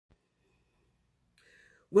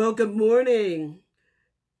Well, good morning.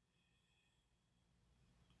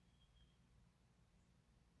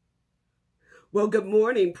 Well, good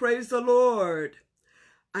morning. Praise the Lord.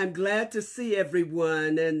 I'm glad to see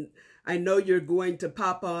everyone, and I know you're going to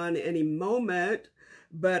pop on any moment,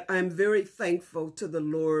 but I'm very thankful to the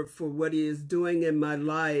Lord for what He is doing in my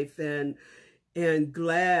life and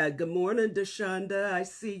glad. Good morning, Deshonda. I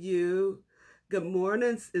see you. Good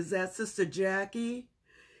morning. Is that Sister Jackie?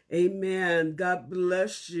 Amen. God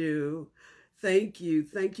bless you. Thank you.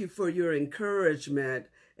 Thank you for your encouragement.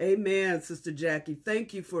 Amen, Sister Jackie.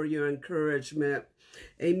 Thank you for your encouragement.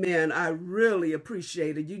 Amen. I really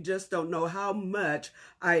appreciate it. You just don't know how much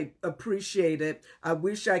I appreciate it. I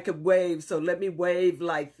wish I could wave, so let me wave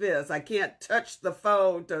like this. I can't touch the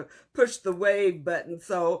phone to push the wave button,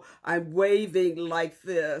 so I'm waving like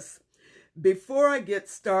this. Before I get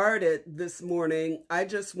started this morning, I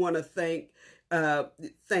just want to uh,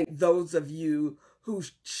 thank those of you who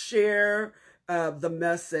share the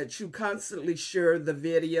message, who constantly share the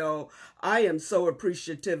video. I am so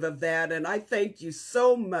appreciative of that, and I thank you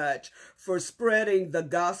so much for spreading the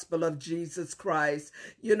gospel of Jesus Christ.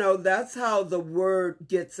 You know, that's how the word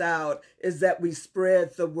gets out, is that we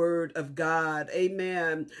spread the word of God.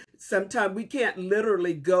 Amen. Sometimes we can't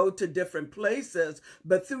literally go to different places,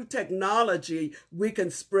 but through technology, we can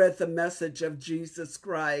spread the message of Jesus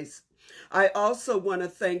Christ. I also want to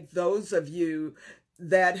thank those of you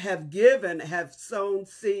that have sown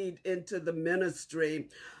seed into the ministry.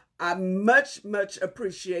 Much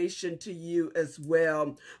appreciation to you as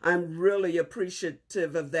well. I'm really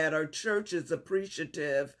appreciative of that. Our church is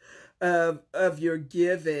appreciative of your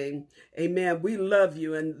giving. Amen. We love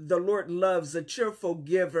you, and the Lord loves a cheerful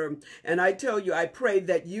giver. And I tell you, I pray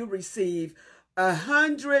that you receive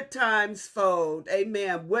 100 times fold.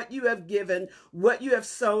 Amen. What you have given, what you have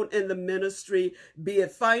sown in the ministry, be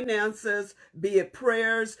it finances, be it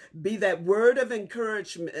prayers, be that word of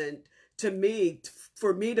encouragement to me,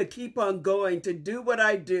 for me to keep on going, to do what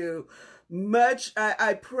I do.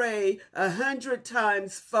 I pray 100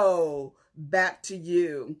 times fold back to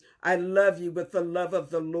you. I love you with the love of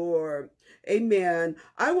the Lord. Amen.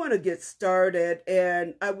 I want to get started,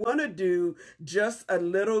 and I want to do just a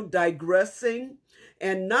little digressing,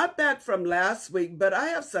 and not back from last week, but I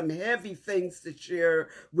have some heavy things to share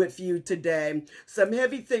with you today. Some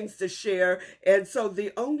heavy things to share. And so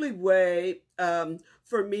the only way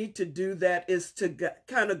for me to do that is to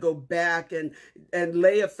kind of go back and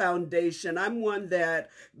lay a foundation. I'm one that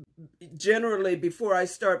generally, before I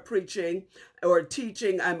start preaching or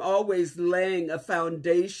teaching, I'm always laying a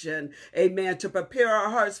foundation, amen, to prepare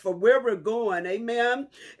our hearts for where we're going, amen.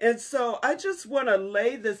 And so I just want to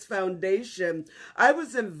lay this foundation. I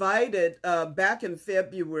was invited back in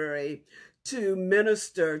February to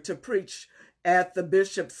minister, to preach at the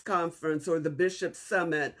Bishops' Conference or the Bishops'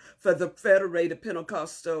 Summit for the Federated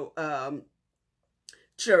Pentecostal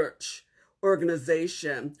Church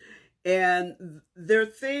organization. And their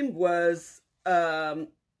theme was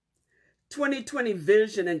 2020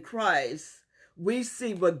 Vision in Christ. We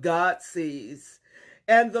see what God sees.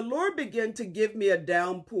 And the Lord began to give me a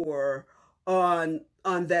downpour on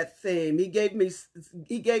that theme. He gave me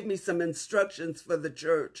some instructions for the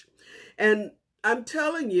church. And I'm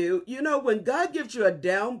telling you, you know, when God gives you a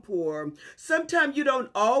downpour, sometimes you don't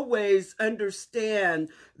always understand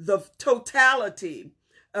the totality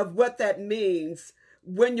of what that means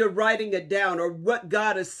when you're writing it down, or what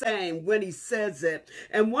God is saying when He says it.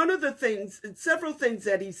 And one of the things, several things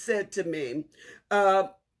that He said to me uh,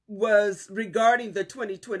 was regarding the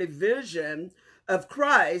 2020 vision of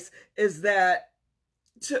Christ, is that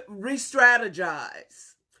to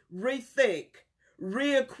re-strategize, rethink,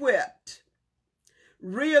 re-equipped,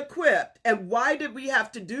 re-equipped. And why did we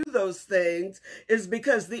have to do those things? Is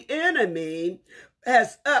because the enemy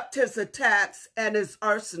has upped his attacks and his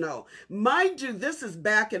arsenal. Mind you, this is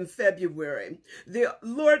back in February. The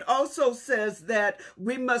Lord also says that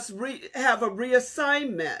we must have a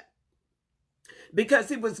reassignment, because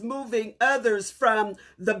He was moving others from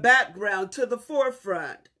the background to the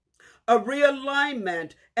forefront. A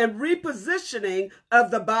realignment and repositioning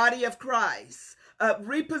of the body of Christ.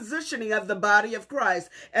 Repositioning of the body of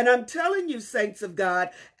Christ. And I'm telling you, saints of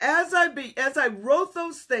God, as I wrote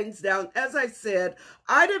those things down, as I said,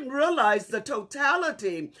 I didn't realize the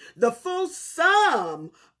totality, the full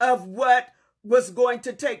sum of what was going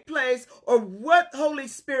to take place, or what Holy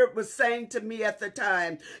Spirit was saying to me at the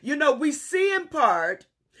time. You know, we see in part.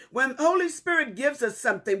 When Holy Spirit gives us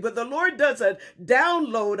something, when the Lord does a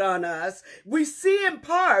download on us, we see in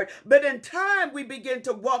part, but in time we begin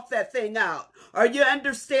to walk that thing out. Are you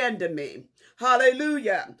understanding me?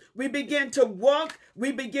 Hallelujah. We begin to walk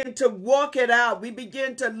it out. We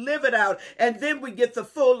begin to live it out. And then we get the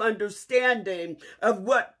full understanding of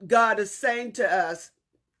what God is saying to us.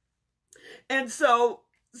 And so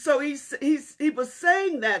he was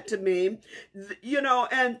saying that to me,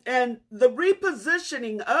 and the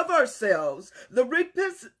repositioning of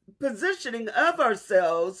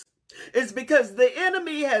ourselves, is because the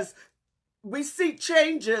enemy has we see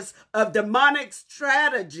changes of demonic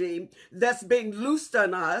strategy that's being loosed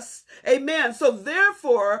on us. Amen. So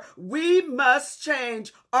therefore, we must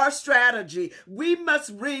change our strategy. We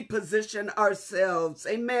must reposition ourselves.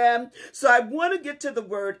 Amen. So I want to get to the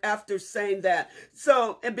word after saying that.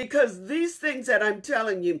 So, and because these things that I'm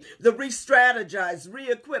telling you, the re-strategize,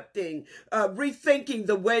 re-equipping, rethinking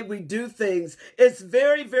the way we do things is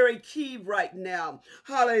very, very key right now.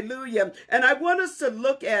 Hallelujah. And I want us to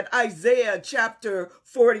look at Isaiah chapter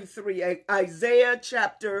 43. Isaiah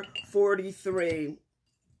chapter 43.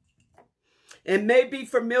 It may be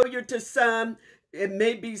familiar to some. It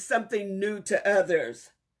may be something new to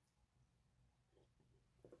others.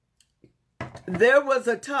 There was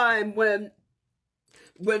a time when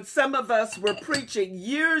some of us were preaching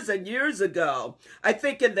years and years ago, I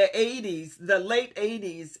think in the 80s, the late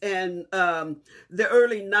 80s and the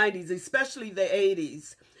early 90s, especially the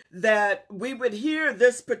 80s, that we would hear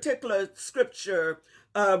this particular scripture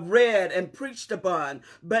read and preached upon.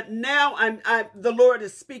 But now the Lord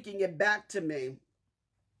is speaking it back to me.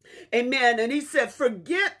 Amen. And he said,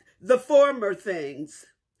 forget the former things.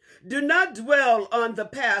 Do not dwell on the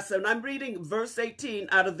past. And I'm reading verse 18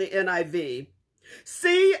 out of the NIV.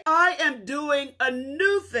 See, I am doing a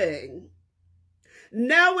new thing.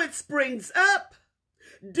 Now it springs up.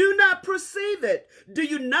 Do not perceive it. Do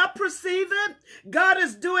you not perceive it? God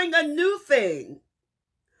is doing a new thing.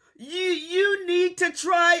 You need to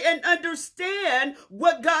try and understand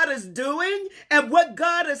what God is doing and what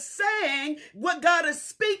God is saying, what God is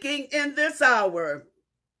speaking in this hour.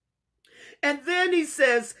 And then he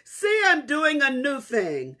says, see, I'm doing a new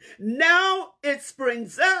thing. Now it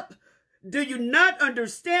springs up. Do you not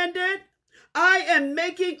understand it? I am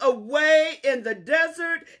making a way in the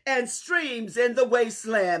desert and streams in the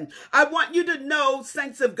wasteland. I want you to know,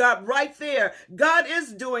 saints of God, right there, God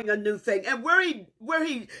is doing a new thing. And where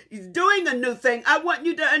he's doing a new thing, I want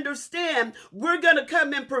you to understand we're going to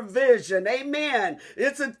come in provision. Amen.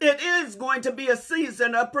 It is going to be a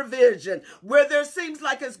season of provision. Where there seems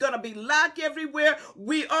like it's going to be lack everywhere,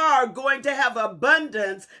 we are going to have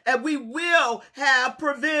abundance and we will have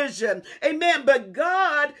provision. Amen. But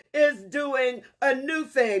God is doing a new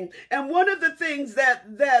thing. And one of the things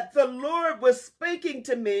that the Lord was speaking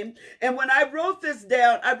to me, and when I wrote this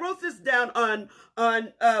down on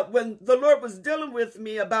when the Lord was dealing with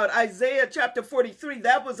me about Isaiah chapter 43,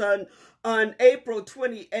 that was on April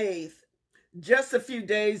 28th. Just a few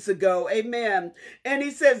days ago. Amen. And he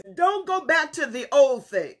says, don't go back to the old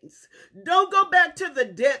things. Don't go back to the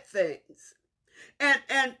dead things.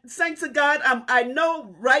 And saints of God, I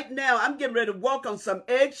know right now I'm getting ready to walk on some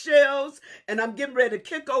eggshells and I'm getting ready to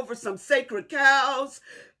kick over some sacred cows.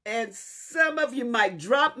 And some of you might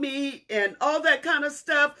drop me and all that kind of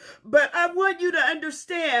stuff. But I want you to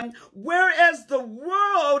understand, whereas the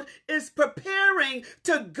world is preparing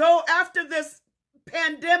to go after this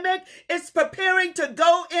pandemic, it's preparing to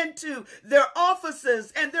go into their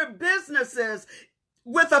offices and their businesses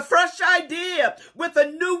with a fresh idea, with a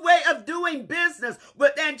new way of doing business,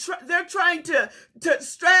 they're trying to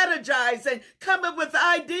strategize and come up with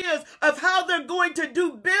ideas of how they're going to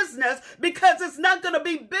do business, because it's not going to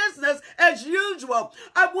be business as usual.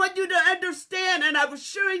 I want you to understand, and I was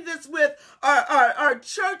sharing this with our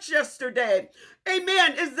church yesterday,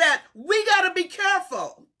 amen, is that we got to be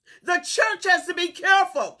careful. The church has to be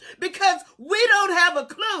careful because we don't have a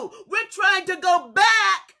clue. We're trying to go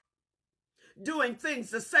back doing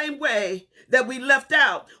things the same way that we left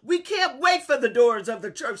out. We can't wait for the doors of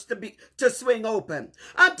the church to swing open.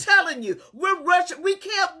 I'm telling you, we're rushing. We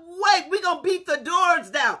can't wait. We're going to beat the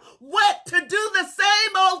doors down. What? To do the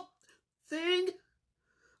same old thing?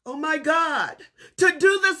 Oh my God. To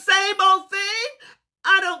do the same old thing?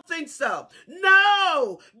 I don't think so.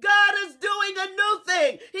 No, God is doing a new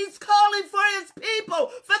thing. He's calling for his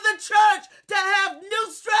people, for the church to have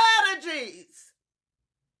new strategies,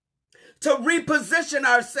 to reposition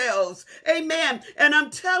ourselves. Amen. And I'm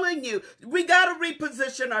telling you, we got to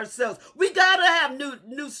reposition ourselves. We got to have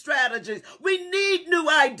new strategies. We need new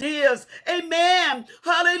ideas. Amen.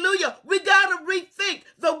 Hallelujah. We got to rethink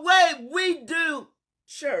the way we do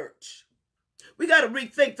church. We got to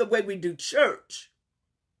rethink the way we do church.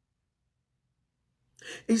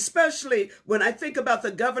 Especially when I think about the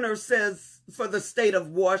governor says for the state of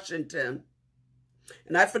Washington.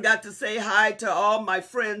 And I forgot to say hi to all my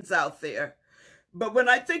friends out there. But when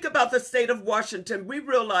I think about the state of Washington, we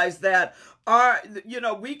realize that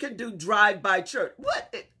we can do drive-by church.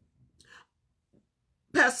 What?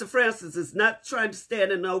 Pastor Francis is not trying to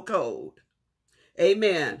stand in no cold.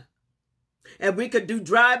 Amen. And we could do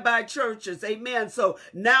drive-by churches. Amen. So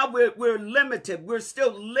now we're limited. We're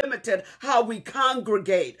still limited how we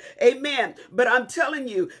congregate. Amen. But I'm telling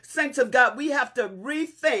you, saints of God, we have to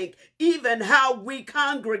rethink even how we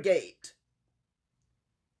congregate.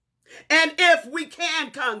 And if we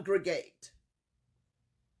can congregate.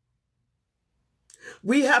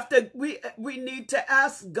 We need to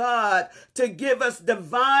ask God to give us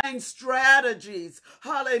divine strategies.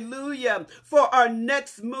 Hallelujah. For our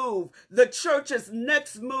next move, the church's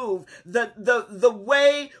next move, the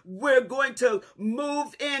way we're going to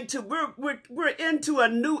move into, we're into a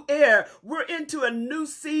new era. We're into a new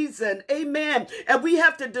season. Amen. And we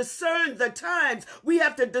have to discern the times. We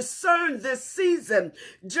have to discern this season.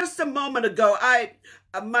 Just a moment ago, I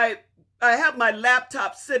have my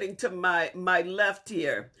laptop sitting to my left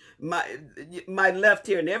here, my left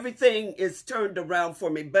here, and everything is turned around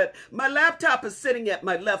for me. But my laptop is sitting at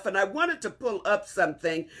my left, and I wanted to pull up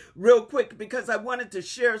something real quick because I wanted to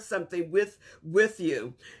share something with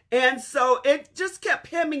you. And so it just kept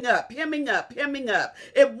hemming up.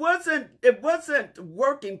 It wasn't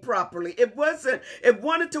working properly. It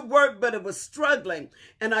wanted to work, but it was struggling.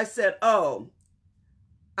 And I said, "Oh,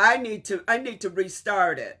 I need to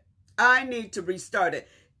restart it. I need to restart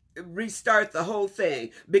the whole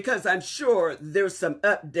thing, because I'm sure there's some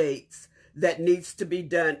updates that needs to be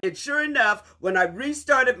done." And sure enough, when I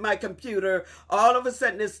restarted my computer, all of a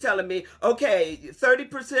sudden it's telling me, okay,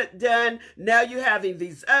 30% done. Now you're having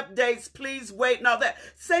these updates. Please wait and all that.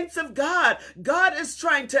 Saints of God, God is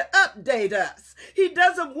trying to update us. He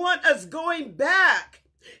doesn't want us going back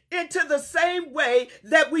into the same way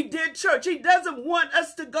that we did church. He doesn't want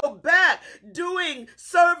us to go back doing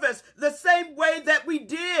service the same way that we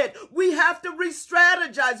did. We have to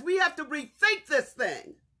re-strategize. We have to rethink this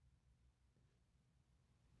thing.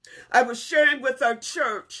 I was sharing with our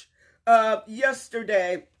church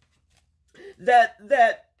yesterday that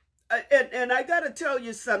I got to tell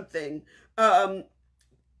you something.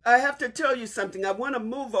 I have to tell you something. I want to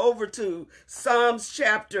move over to Psalms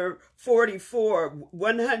chapter 44,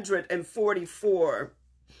 144.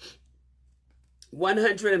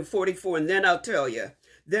 144, and then I'll tell you.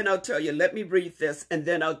 Let me read this, and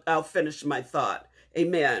then I'll finish my thought.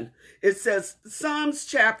 Amen. It says, Psalms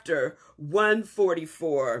chapter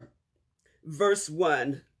 144, verse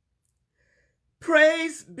 1.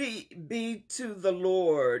 Praise be to the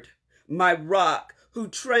Lord, my rock, who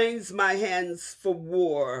trains my hands for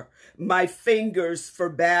war, my fingers for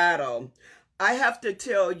battle. I have to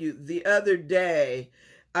tell you, the other day,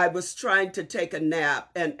 I was trying to take a nap,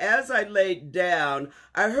 and as I laid down,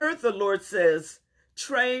 I heard the Lord says,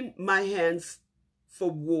 train my hands for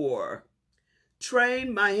war.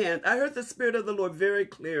 Train my hand. I heard the Spirit of the Lord very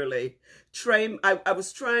clearly. I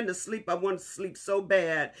was trying to sleep. I wanted to sleep so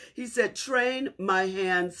bad. He said, train my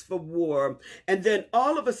hands for war. And then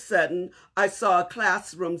all of a sudden, I saw a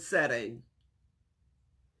classroom setting.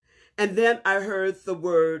 And then I heard the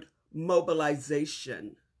word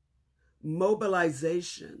mobilization.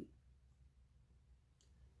 Mobilization.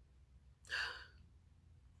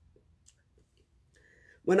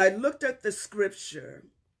 When I looked at the scripture,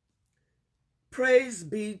 praise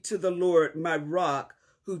be to the Lord, my rock,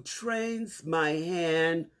 who trains my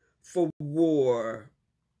hand for war,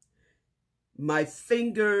 my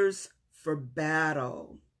fingers for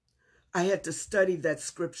battle. I had to study that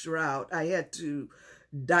scripture out. I had to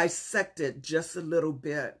dissect it just a little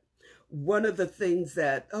bit. One of the things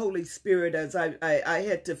that Holy Spirit, as I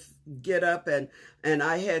had to get up and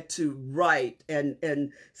I had to write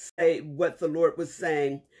and say what the Lord was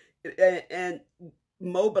saying, and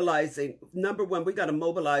mobilizing. Number one, we got to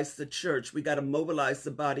mobilize the church. We got to mobilize the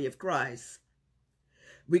body of Christ.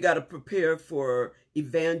 We got to prepare for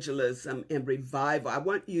evangelism and revival. I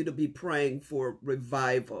want you to be praying for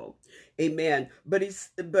revival. Amen. But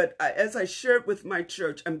as I shared with my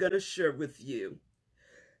church, I'm going to share with you.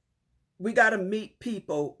 We got to meet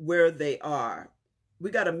people where they are. We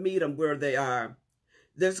got to meet them where they are.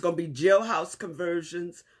 There's going to be jailhouse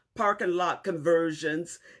conversions, parking lot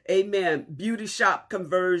conversions, amen, beauty shop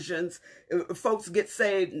conversions. Folks get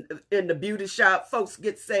saved in the beauty shop. Folks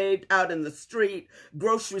get saved out in the street.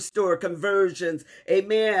 Grocery store conversions,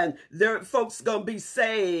 amen. Folks going to be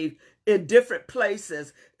saved in different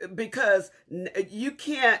places, because you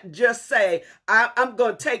can't just say, I'm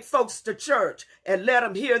going to take folks to church and let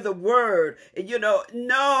them hear the word. You know,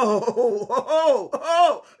 no.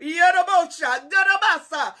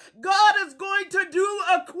 God is going to do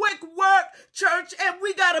a quick work, church, and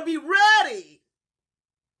we got to be ready.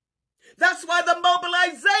 That's why the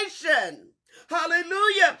mobilization.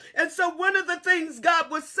 Hallelujah. And so one of the things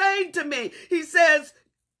God was saying to me, he says,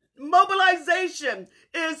 mobilization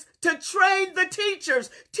is to train the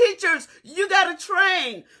teachers. Teachers, you got to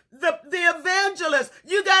train the evangelists.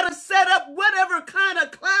 You got to set up whatever kind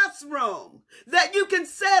of classroom that you can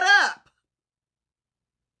set up.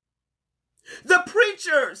 The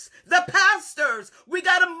preachers, the pastors, we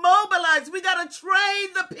got to mobilize. We got to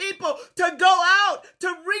train the people to go out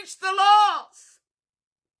to reach the lost.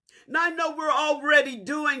 Now, I know we're already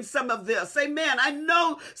doing some of this. Amen. I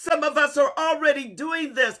know some of us are already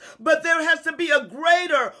doing this, but there has to be a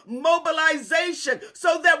greater mobilization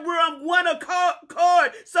so that we're on one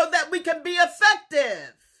accord, so that we can be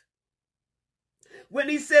effective. When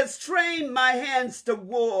he says, train my hands to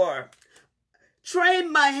war,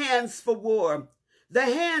 train my hands for war. The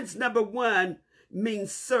hands, number one,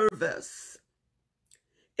 means service.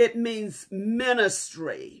 It means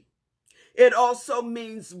ministry. It also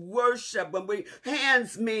means worship. When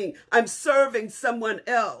hands mean I'm serving someone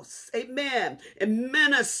else. Amen. And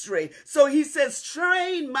ministry. So he says,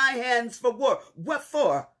 train my hands for war. What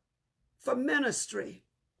for? For ministry.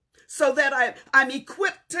 So that I'm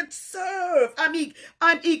equipped to serve. I'm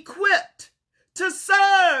equipped to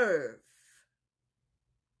serve.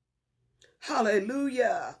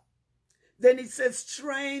 Hallelujah. Then he says,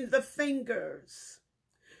 train the fingers.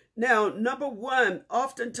 Now, number one,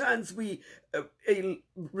 oftentimes we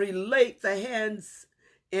relate the hands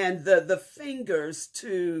and the fingers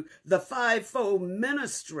to the fivefold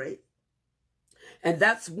ministry. And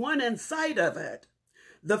that's one inside of it.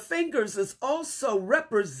 The fingers is also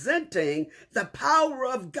representing the power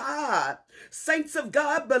of God. Saints of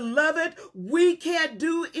God, beloved, we can't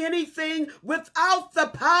do anything without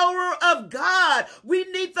the power of God. We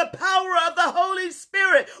need the power of the Holy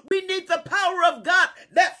Spirit. We need the power of God,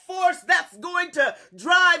 that force that's going to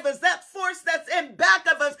drive us, that force that's in back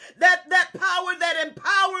of us, that power that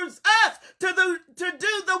empowers us to do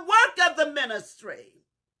the work of the ministry.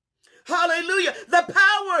 Hallelujah. The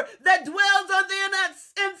power that dwells on the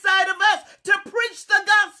inside of us to preach the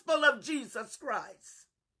gospel of Jesus Christ.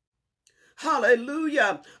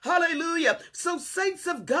 Hallelujah. Hallelujah. So, saints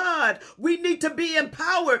of God, we need to be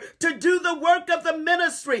empowered to do the work of the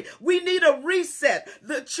ministry. We need a reset.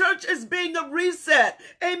 The church is being a reset.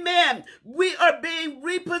 Amen. We are being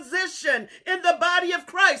repositioned in the body of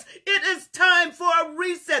Christ. It is time for a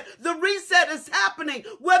reset. The reset is happening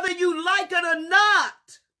whether you like it or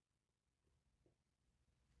not.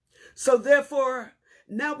 So therefore,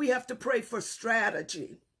 now we have to pray for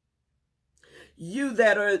strategy. You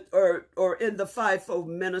that are in the fivefold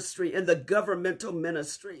ministry, in the governmental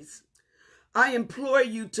ministries, I implore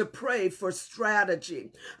you to pray for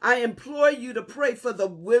strategy. I implore you to pray for the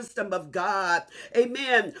wisdom of God.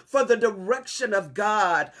 Amen. For the direction of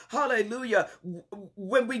God. Hallelujah.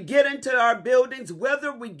 When we get into our buildings,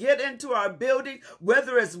 whether it's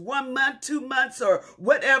 1 month, 2 months, or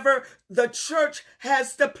whatever, the church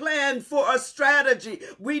has to plan for a strategy.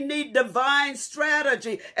 We need divine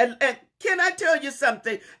strategy. And can I tell you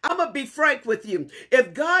something? I'm going to be frank with you.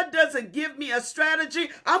 If God doesn't give me a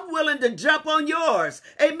strategy, I'm willing to jump on yours.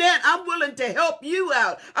 Amen. I'm willing to help you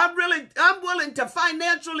out. I'm willing to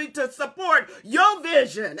financially to support your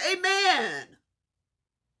vision. Amen.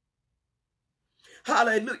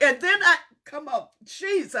 Hallelujah. And then come on,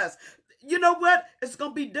 Jesus. You know what? It's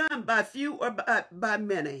going to be done by few or by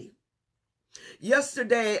many.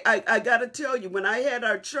 Yesterday, I got to tell you, when I had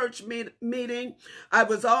our church meeting, I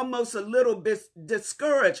was almost a little bit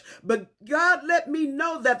discouraged. But God let me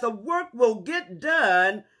know that the work will get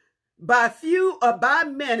done by few or by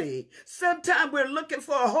many. Sometimes we're looking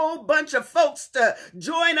for a whole bunch of folks to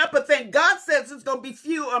join up a thing. God says it's going to be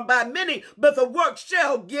few or by many, but the work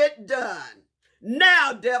shall get done.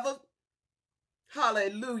 Now, devil.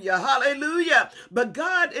 Hallelujah, hallelujah. But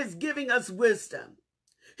God is giving us wisdom.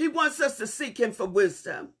 He wants us to seek him for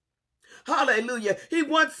wisdom. Hallelujah. He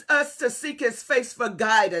wants us to seek his face for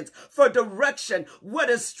guidance, for direction, what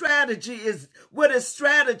his strategy is.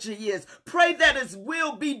 Pray that his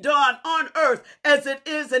will be done on earth as it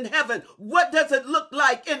is in heaven. What does it look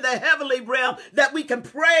like in the heavenly realm that we can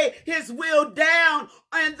pray his will down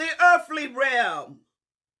in the earthly realm?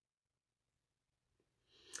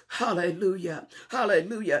 Hallelujah.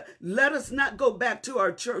 Hallelujah. Let us not go back to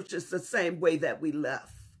our churches the same way that we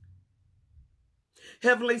left.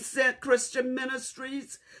 Heavenly Sent Christian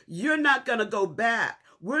Ministries, you're not going to go back.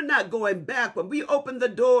 We're not going back. When we open the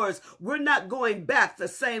doors, we're not going back the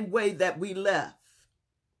same way that we left.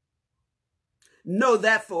 Know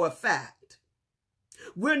that for a fact.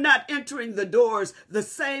 We're not entering the doors the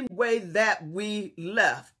same way that we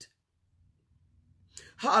left.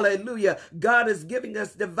 Hallelujah. God is giving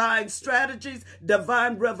us divine strategies,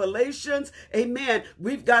 divine revelations. Amen.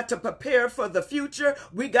 We've got to prepare for the future.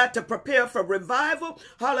 We got to prepare for revival.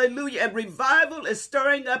 Hallelujah. And revival is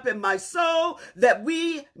stirring up in my soul that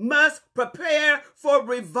we must prepare for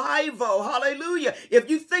revival. Hallelujah. If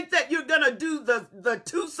you think that you're going to do the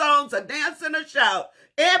two songs, a dance and a shout,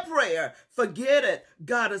 and prayer, forget it.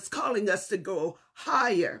 God is calling us to go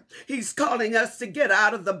higher. He's calling us to get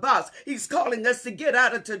out of the box. He's calling us to get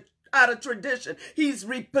out of tradition. He's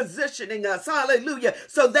repositioning us, hallelujah,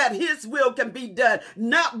 so that his will can be done,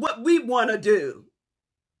 not what we want to do.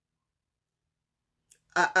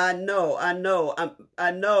 I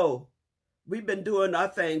know. We've been doing our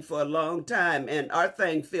thing for a long time, and our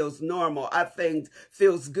thing feels normal. Our thing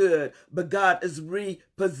feels good. But God is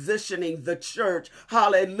repositioning the church,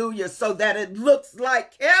 hallelujah, so that it looks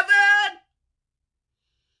like heaven.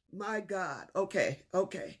 My God. Okay.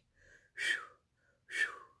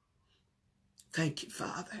 Thank you,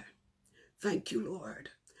 Father. Thank you, Lord.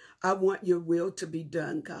 I want your will to be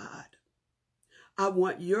done, God. I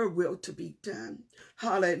want your will to be done.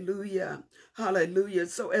 Hallelujah. Hallelujah.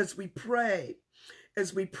 So as we pray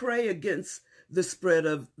against the spread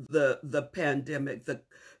of the pandemic,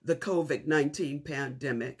 the COVID-19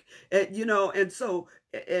 pandemic, and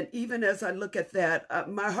and even as I look at that,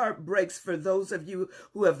 my heart breaks for those of you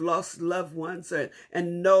who have lost loved ones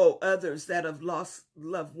and know others that have lost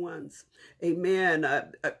loved ones. Amen.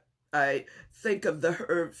 I think of the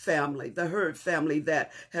Hurd family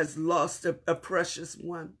that has lost a precious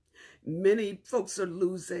one. Many folks are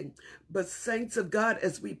losing, but saints of God,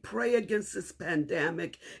 as we pray against this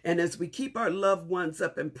pandemic and as we keep our loved ones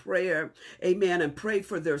up in prayer, amen, and pray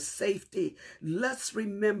for their safety, let's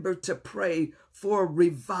remember to pray for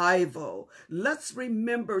revival. Let's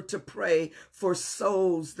remember to pray for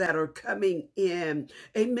souls that are coming in.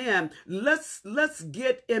 Amen. Let's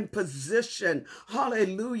get in position.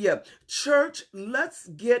 Hallelujah. Church, let's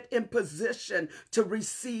get in position to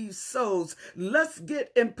receive souls. Let's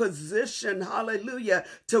get in position, hallelujah,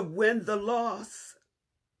 to win the loss.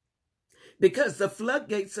 Because the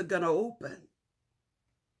floodgates are going to open.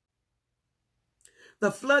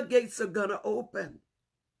 The floodgates are going to open.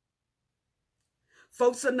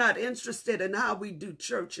 Folks are not interested in how we do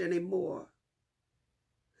church anymore.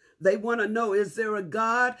 They want to know, is there a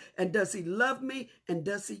God, and does he love me, and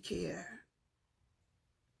does he care?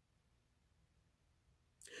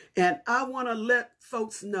 And I want to let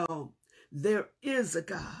folks know there is a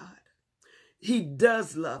God. He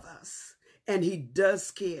does love us, and he does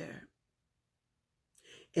care.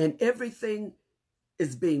 And everything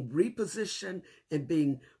is being repositioned and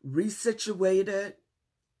being resituated,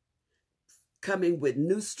 coming with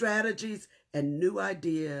new strategies and new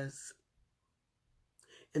ideas.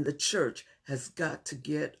 And the church has got to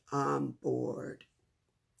get on board.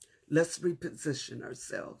 Let's reposition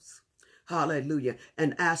ourselves. Hallelujah.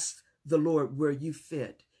 And ask the Lord where you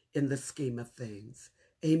fit in the scheme of things.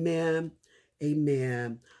 Amen.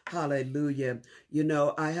 Amen. Hallelujah. You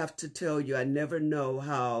know, I have to tell you, I never know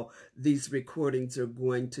how these recordings are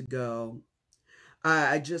going to go.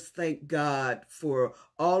 I just thank God for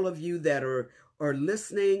all of you that are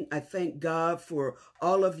listening. I thank God for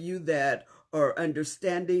all of you that are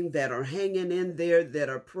understanding, that are hanging in there, that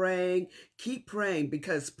are praying. Keep praying,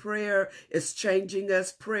 because prayer is changing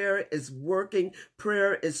us. Prayer is working.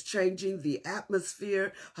 Prayer is changing the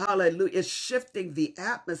atmosphere. Hallelujah. It's shifting the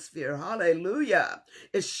atmosphere. Hallelujah.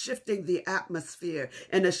 It's shifting the atmosphere,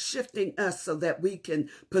 and it's shifting us so that we can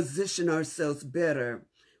position ourselves better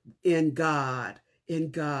in God.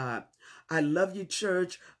 In God. I love you,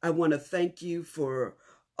 church. I want to thank you for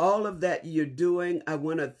all of that you're doing. I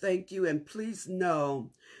want to thank you. And please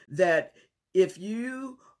know that if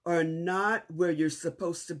you are not where you're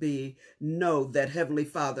supposed to be, know that Heavenly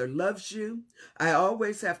Father loves you. I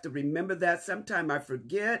always have to remember that. Sometimes I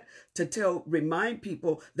forget to remind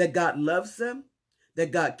people that God loves them,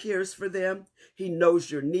 that God cares for them. He knows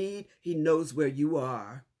your need. He knows where you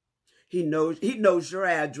are. He knows your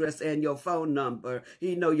address and your phone number.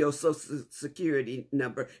 He knows your social security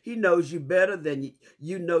number. He knows you better than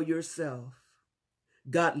you know yourself.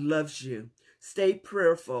 God loves you. Stay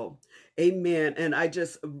prayerful. Amen. And I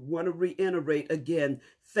just want to reiterate again,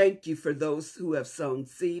 Thank you for those who have sown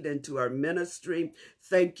seed into our ministry.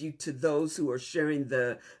 Thank you to those who are sharing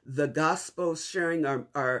the gospel, sharing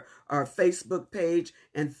our Facebook page.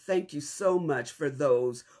 And thank you so much for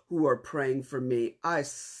those who are praying for me. I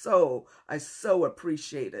so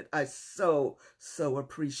appreciate it. I so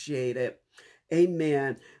appreciate it.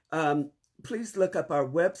 Amen. Um, Please look up our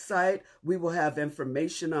website. We will have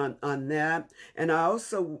information on that. And I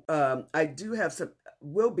also, I do have some,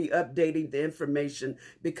 will be updating the information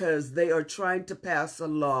because they are trying to pass a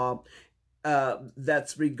law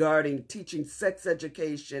that's regarding teaching sex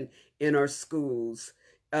education in our schools,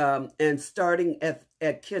 and starting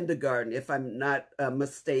at kindergarten, if I'm not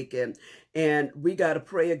mistaken. And we got to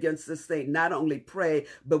pray against this thing. Not only pray,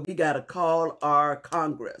 but we got to call our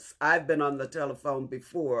Congress. I've been on the telephone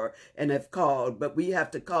before and have called, but we have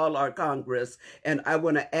to call our Congress. And I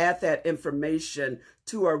want to add that information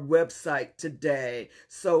to our website today.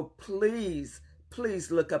 So please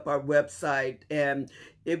look up our website, and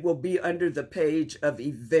it will be under the page of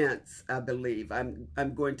events, I believe.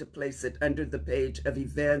 I'm going to place it under the page of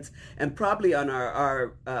events and probably on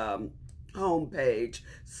our homepage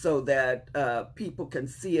so that people can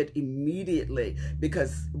see it immediately,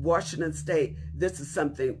 because Washington State, this is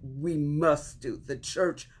something we must do. The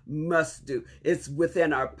church must do. It's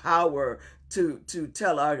within our power to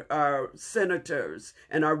tell our senators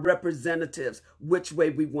and our representatives which way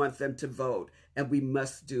we want them to vote, and we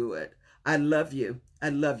must do it. I love you. I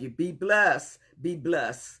love you. Be blessed. Be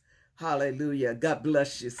blessed. Hallelujah. God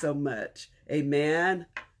bless you so much. Amen.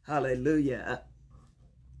 Hallelujah.